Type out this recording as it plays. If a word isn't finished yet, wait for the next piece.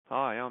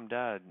Hi, I'm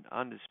Dad,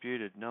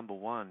 undisputed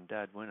 #1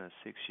 Dad winner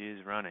 6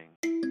 years running.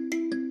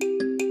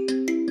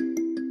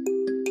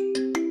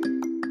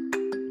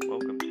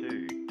 Welcome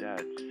to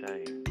Dad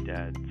Saying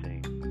Dad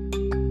Thing.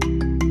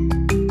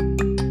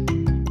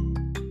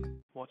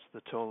 What's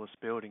the tallest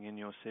building in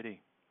your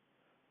city?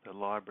 The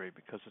library,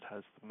 because it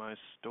has the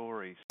most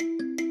stories.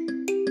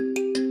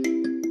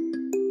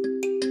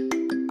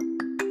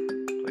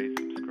 Please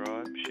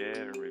subscribe,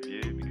 share and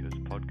review because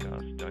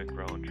podcasts don't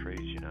grow on trees,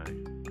 you know.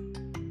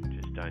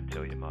 Just don't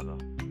tell your mother.